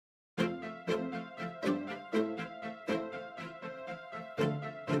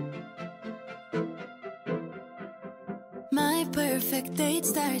My perfect date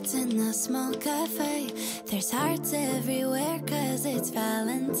starts in a small cafe. There's hearts everywhere cause it's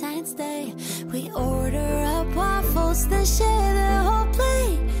Valentine's Day. We order up waffles, then share the whole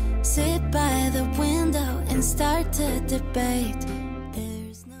plate. Sit by the window and start to debate.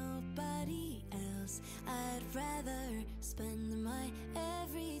 There's nobody else I'd rather spend my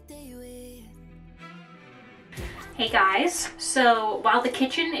everyday with. Hey guys, so while the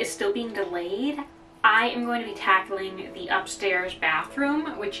kitchen is still being delayed, I am going to be tackling the upstairs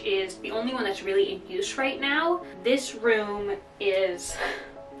bathroom, which is the only one that's really in use right now. This room is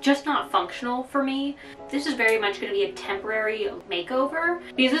just not functional for me. This is very much going to be a temporary makeover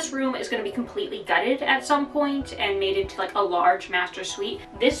because this room is going to be completely gutted at some point and made into like a large master suite.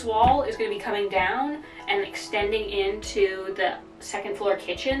 This wall is going to be coming down and extending into the second floor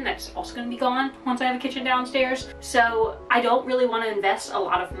kitchen that's also going to be gone once I have a kitchen downstairs. So I don't really want to invest a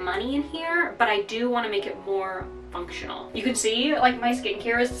lot of money in here, but I do want to make it more functional. You can see like my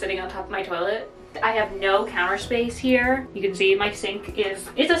skincare is sitting on top of my toilet. I have no counter space here. You can see my sink it's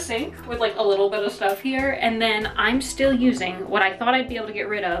a sink with like a little bit of stuff here, and then I'm still using what I thought I'd be able to get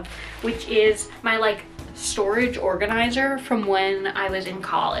rid of, which is my like storage organizer from when I was in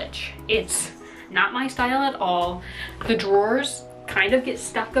college. It's not my style at all. The drawers kind of get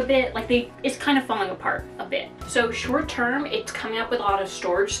stuck a bit, like it's kind of falling apart a bit. So short term, it's coming up with a lot of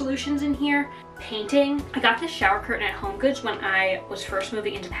storage solutions in here. Painting. I got this shower curtain at HomeGoods when I was first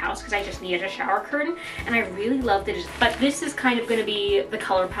moving into the house because I just needed a shower curtain and I really loved it. But this is kind of going to be the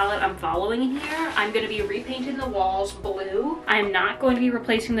color palette I'm following in here. I'm going to be repainting the walls blue. I'm not going to be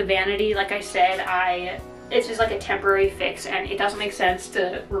replacing the vanity. Like I said, it's just like a temporary fix and it doesn't make sense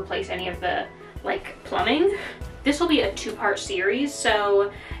to replace any of the like plumbing. This will be a two-part series.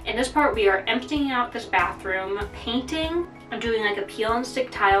 So in this part we are emptying out this bathroom, painting. I'm doing like a peel and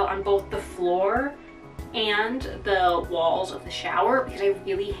stick tile on both the floor and the walls of the shower because I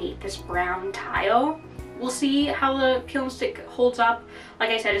really hate this brown tile. We'll see how the peel and stick holds up. Like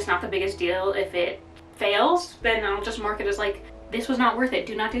I said, it's not the biggest deal. If it fails, then I'll just mark it as like, this was not worth it,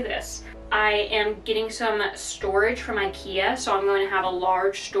 do not do this. I am getting some storage from IKEA, so I'm going to have a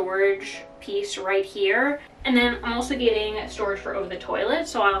large storage piece right here. And then I'm also getting storage for over the toilet,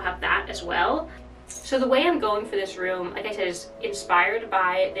 so I'll have that as well. So the way I'm going for this room, like I said, is inspired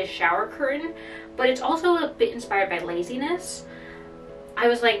by this shower curtain, but it's also a bit inspired by laziness. I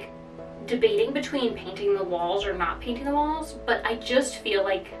was like debating between painting the walls or not painting the walls, but I just feel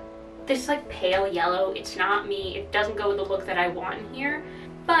like this like pale yellow, it's not me. It doesn't go with the look that I want in here.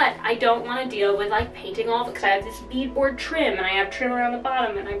 But I don't want to deal with like painting all because I have this beadboard trim and I have trim around the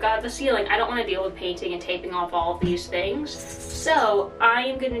bottom and I've got the ceiling. I don't want to deal with painting and taping off all of these things. So I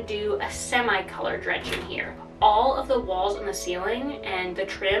am going to do a semi-color drench in here. All of the walls and the ceiling and the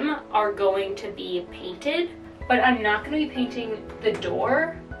trim are going to be painted, but I'm not going to be painting the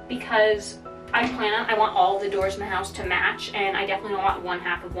door because I want all the doors in the house to match, and I definitely don't want one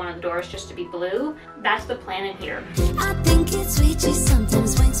half of one of the doors just to be blue. That's the plan in here. I think it's sweet, she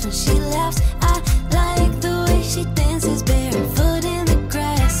sometimes winks when she laughs. I like the way she dances barefoot in the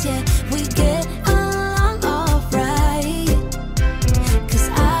grass. Yeah, we get along alright, cause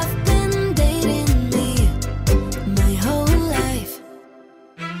I've been dating me my whole life.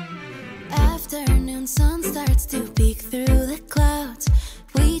 Afternoon sun starts to peek through the clouds.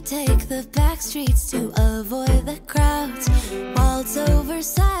 We take the back streets to avoid the crowds. Waltz over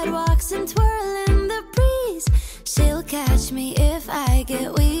sidewalks and twirl in the breeze. She'll catch me if I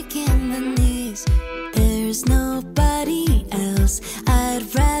get weak in the knees. There's nobody else I'd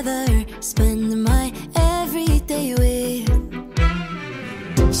rather spend my everyday with.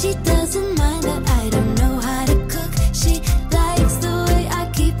 She doesn't mind that I don't know how to cook. She likes the way I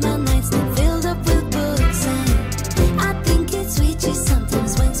keep my nightstand filled up with books. And I think it's sweet, she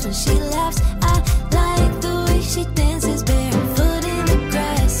sometimes winks when she laughs. I like the way she dances barefoot in the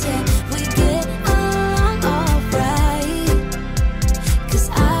grass. Yeah, we get along alright, cause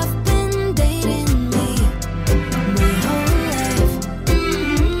I've been dating me my whole life.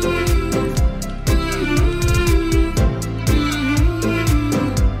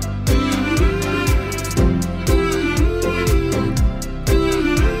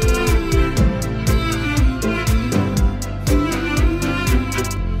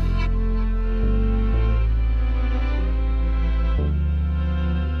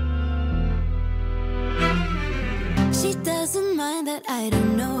 She doesn't mind that I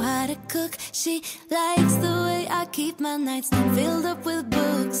don't know how to cook. She likes the way I keep my nightstand filled up with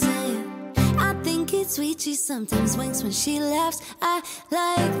books. And I think it's sweet, she sometimes winks when she laughs. I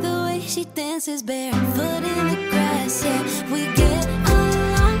like the way she dances barefoot in the grass. Yeah, we get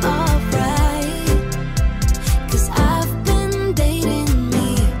along alright, cause I've been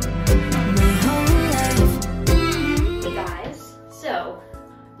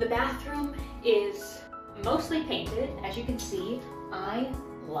The bathroom is mostly painted. As you can see, I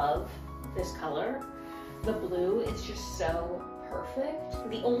love this color. The blue is just so perfect.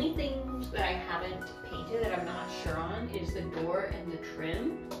 The only things that I haven't painted that I'm not sure on is the door and the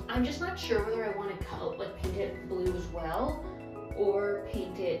trim. I'm just not sure whether I want to paint it blue as well or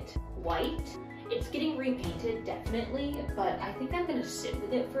paint it white. It's getting repainted definitely, but I think I'm gonna sit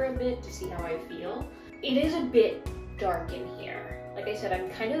with it for a bit to see how I feel. It is a bit dark in here. Like I said,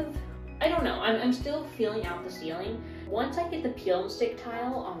 I don't know, I'm still feeling out the ceiling. Once I get the peel and stick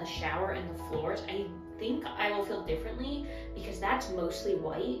tile on the shower and the floors, I think I will feel differently because that's mostly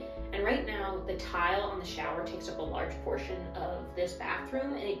white. And right now, the tile on the shower takes up a large portion of this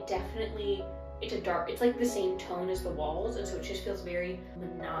bathroom, and it's like the same tone as the walls, and so it just feels very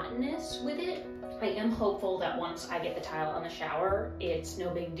monotonous with it. I am hopeful that once I get the tile on the shower, it's no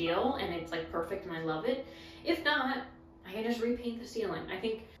big deal and it's like perfect and I love it. If not, I can just repaint the ceiling. I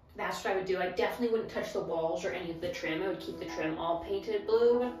think that's what I would do. I definitely wouldn't touch the walls or any of the trim. I would keep the trim all painted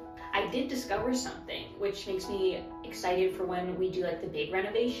blue. I did discover something which makes me excited for when we do like the big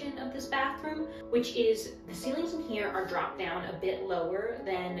renovation of this bathroom, which is the ceilings in here are dropped down a bit lower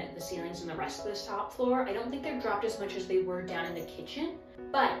than the ceilings in the rest of this top floor. I don't think they're dropped as much as they were down in the kitchen,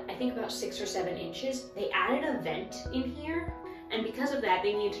 but I think about 6 or 7 inches. They added a vent in here, and because of that,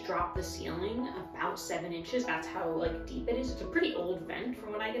 they need to drop the ceiling about 7 inches. That's how like deep it is. It's a pretty old vent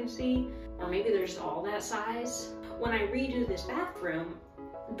from what I can see, or maybe they're just all that size. When I redo this bathroom,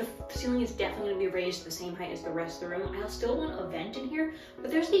 the ceiling is definitely going to be raised to the same height as the rest of the room. I'll still want a vent in here,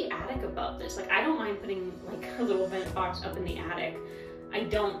 but there's the attic above this. Like, I don't mind putting like a little vent box up in the attic. I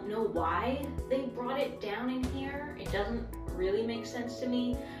don't know why they brought it down in here. It doesn't really make sense to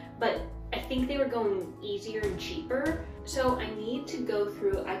me, but I think they were going easier and cheaper. So I need to go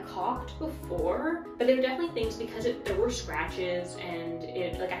through, I caulked before, but there were definitely things because there were scratches and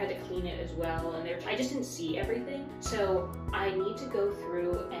I had to clean it as well, and I just didn't see everything. So I need to go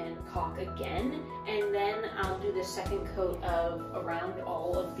through and caulk again, and then I'll do the second coat of around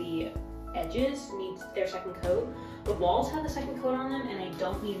all of the edges needs their second coat. The walls have the second coat on them and I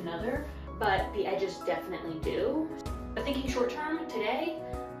don't need another, but the edges definitely do. But thinking short term, today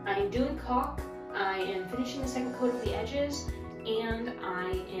I'm doing caulk, I am finishing the second coat of the edges, and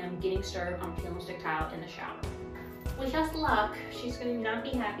I am getting started on peel and stick tile in the shower. With just luck, she's gonna not be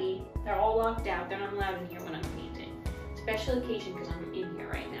happy. They're all locked out, they're not allowed in here when I'm painting. Special occasion because I'm in here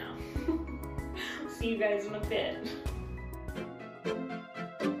right now. See you guys in a bit.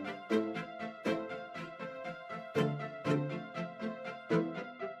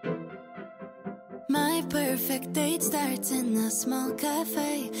 My perfect date starts in a small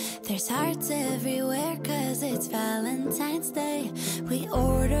cafe. There's hearts everywhere cause it's Valentine's Day. We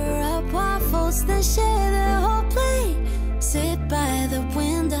order up waffles, then share the whole plate. Sit by the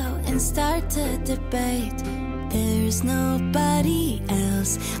window and start to debate. There's nobody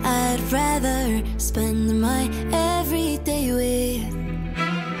else I'd rather spend my everyday with.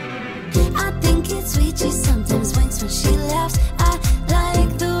 I think it's sweet, she sometimes winks when she laughs. I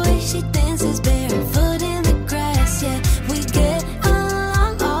like the way she dances barefoot in the grass. Yeah, we get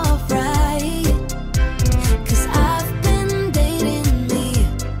along alright, cause I've been dating me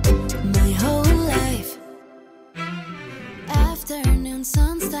my whole life. Afternoon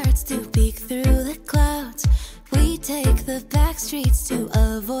sun starts to peek through the clouds. We take the back streets to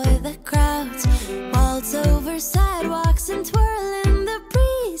avoid the crowds. Waltz over sidewalks and twirl in the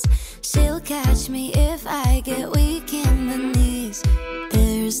breeze. She'll catch me if I get weak in the knees.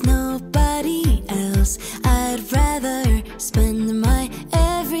 There's nobody else I'd rather spend my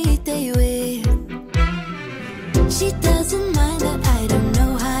everyday with. She doesn't mind that I don't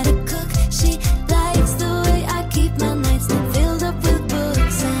know how to cook. She likes the way I keep my nightstand filled up with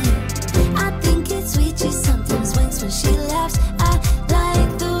books. And I think it's sweet, she sometimes winks when she laughs. I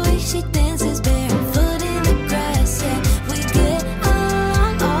like the way she dances barefoot in the grass. Yeah, we get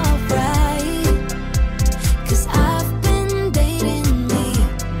along alright, cause I've been dating me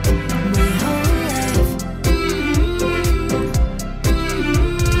my whole life.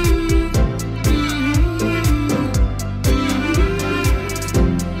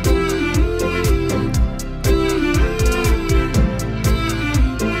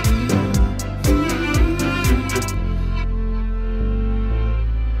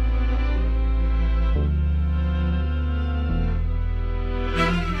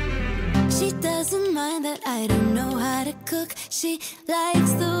 She doesn't mind that I don't know how to cook. She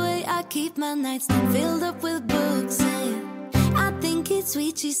likes the way I keep my nightstand filled up with books. And I think it's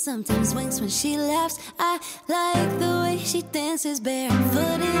sweet, she sometimes winks when she laughs. I like the way she dances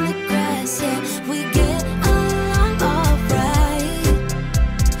barefoot in the grass. Yeah, we get along alright,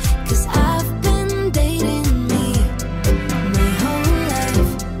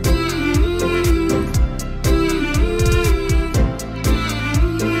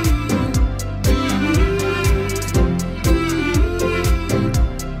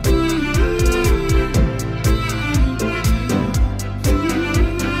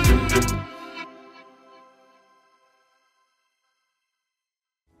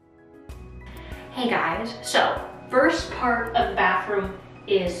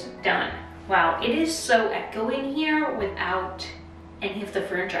 is done. Wow, it is so echoey in here without any of the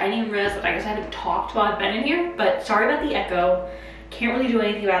furniture. I didn't even realize that. I guess I haven't talked while I've been in here, but sorry about the echo. Can't really do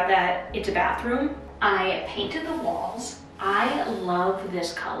anything about that. It's a bathroom. I painted the walls. I love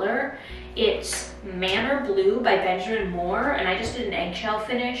this color. It's Manor Blue by Benjamin Moore, and I just did an eggshell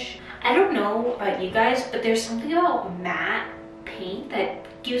finish. I don't know about you guys, but there's something about matte paint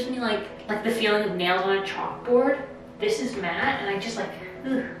that gives me like the feeling of nails on a chalkboard. This is matte, and I just like,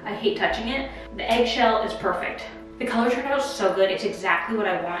 ugh, I hate touching it. The eggshell is perfect. The color turned out so good. It's exactly what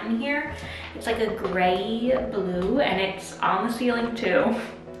I want in here. It's like a gray blue, and it's on the ceiling too.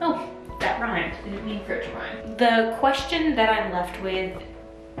 Oh, that rhymed. I didn't mean for it to rhyme. The question that I'm left with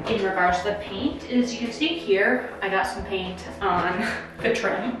in regards to the paint is, you can see here, I got some paint on the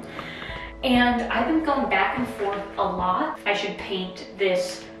trim, and I've been going back and forth a lot. I should paint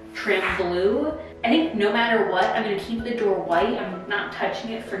this trim blue. I think no matter what, I'm gonna keep the door white. I'm not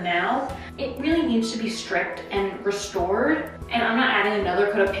touching it for now. It really needs to be stripped and restored, and I'm not adding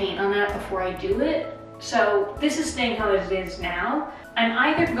another coat of paint on that before I do it. So this is staying how it is now. I'm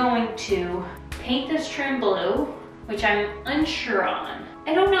either going to paint this trim blue, which I'm unsure on.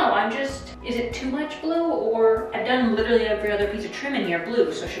 I don't know, is it too much blue? Or I've done literally every other piece of trim in here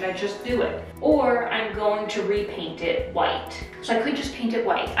blue, so should I just do it? Or I'm going to repaint it white. So I could just paint it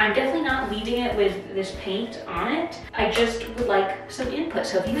white. I'm definitely not leaving it with this paint on it. I just would like some input.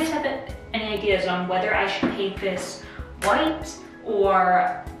 So if you guys have any ideas on whether I should paint this white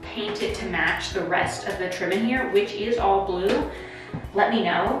or paint it to match the rest of the trim in here, which is all blue, let me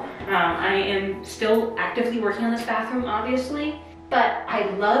know. I am still actively working on this bathroom, obviously. But I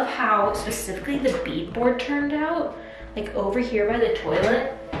love how specifically the beadboard turned out. Like over here by the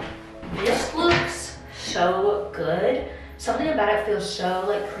toilet, this looks so good. Something about it feels so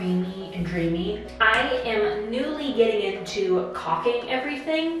like creamy and dreamy. I am newly getting into caulking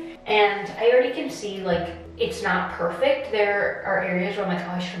everything, and I already can see like it's not perfect. There are areas where I'm like,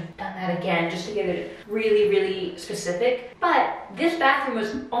 oh, I should have done that again just to get it really, really specific. But this bathroom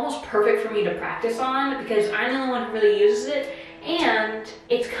was almost perfect for me to practice on because I'm the only one who really uses it. And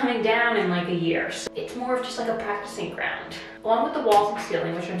it's coming down in like a year. So it's more of just like a practicing ground. Along with the walls and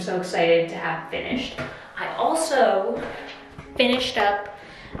ceiling, which I'm so excited to have finished, I also finished up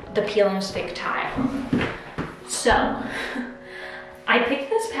the peel and stick tile. So I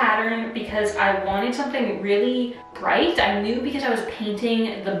picked this pattern because I wanted something really bright. I knew because I was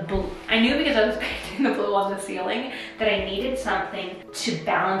painting the blue, on the ceiling that I needed something to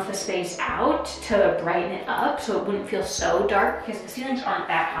balance the space out, to brighten it up so it wouldn't feel so dark because the ceilings aren't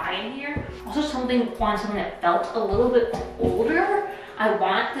that high in here. Also wanted something that felt a little bit older. I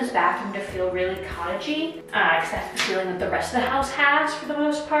want this bathroom to feel really cottagey, because that's the feeling that the rest of the house has for the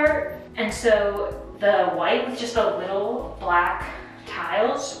most part. And so the white with just a little black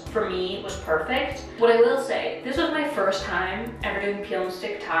tiles for me was perfect. What I will say, this was my first time ever doing peel and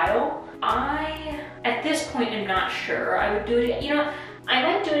stick tile. I, at this point, am not sure I would do it again. You know, I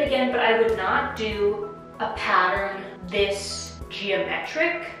might do it again, but I would not do a pattern this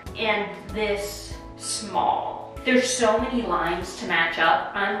geometric and this small. There's so many lines to match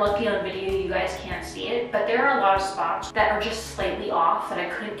up. I'm lucky on video you guys can't see it, but there are a lot of spots that are just slightly off that I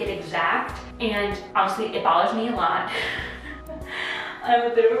couldn't get exact, and honestly, it bothers me a lot.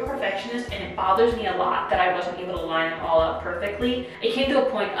 I'm a bit of a perfectionist, and it bothers me a lot that I wasn't able to line them all up perfectly. It came to a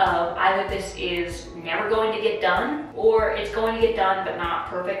point of either this is never going to get done, or it's going to get done but not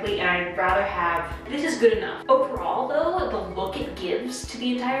perfectly, and I'd rather have this is good enough. Overall though, the look it gives to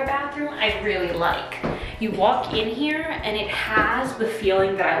the entire bathroom, I really like. You walk in here and it has the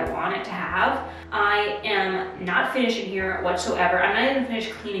feeling that I want it to have. I am not finished in here whatsoever. I'm not even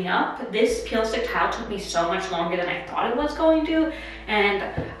finished cleaning up. This peel stick tile took me so much longer than I thought it was going to. And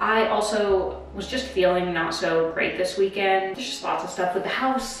I also was just feeling not so great this weekend. There's just lots of stuff with the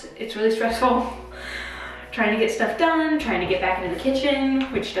house. It's really stressful. Trying to get stuff done, trying to get back into the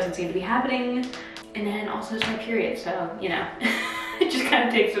kitchen, which doesn't seem to be happening. And then also it's my period, so, you know, it just kind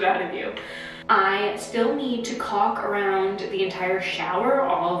of takes it out of you. I still need to caulk around the entire shower,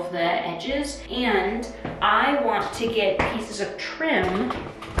 all of the edges, and I want to get pieces of trim.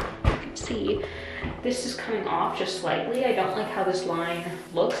 You can see this is coming off just slightly. I don't like how this line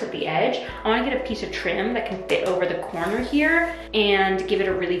looks at the edge. I want to get a piece of trim that can fit over the corner here and give it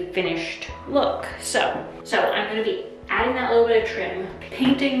a really finished look. So I'm going to be adding that little bit of trim,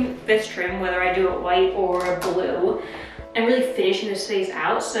 painting this trim, whether I do it white or blue. and really finishing this space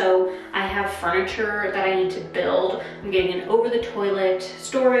out. So I have furniture that I need to build. I'm getting an over the toilet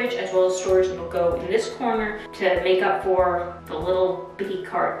storage, as well as storage that will go in this corner to make up for the little bitty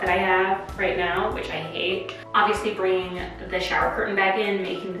cart that I have right now, which I hate. Obviously bringing the shower curtain back in,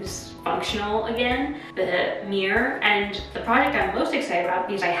 making this functional again, the mirror, and the project I'm most excited about,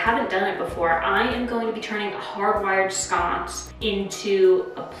 because I haven't done it before, I am going to be turning a hardwired sconce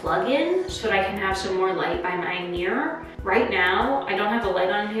into a plug-in so that I can have some more light by my mirror. Right now, I don't have the light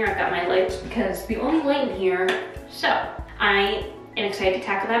on in here. I've got my lights because the only light in here. So I am excited to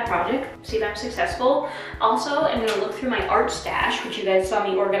tackle that project, see if I'm successful. Also, I'm gonna look through my art stash, which you guys saw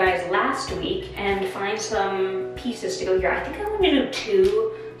me organize last week, and find some pieces to go here. I think I want to do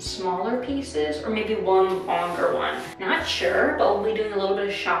 2 smaller pieces or maybe 1 longer one. Not sure, but we'll be doing a little bit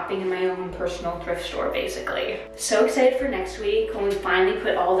of shopping in my own personal thrift store, basically. So excited for next week when we finally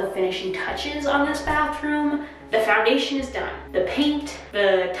put all the finishing touches on this bathroom. The foundation is done. The paint,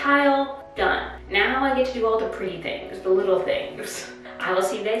 the tile, done. Now I get to do all the pretty things, the little things. I will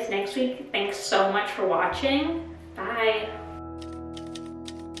see you guys next week. Thanks so much for watching. Bye.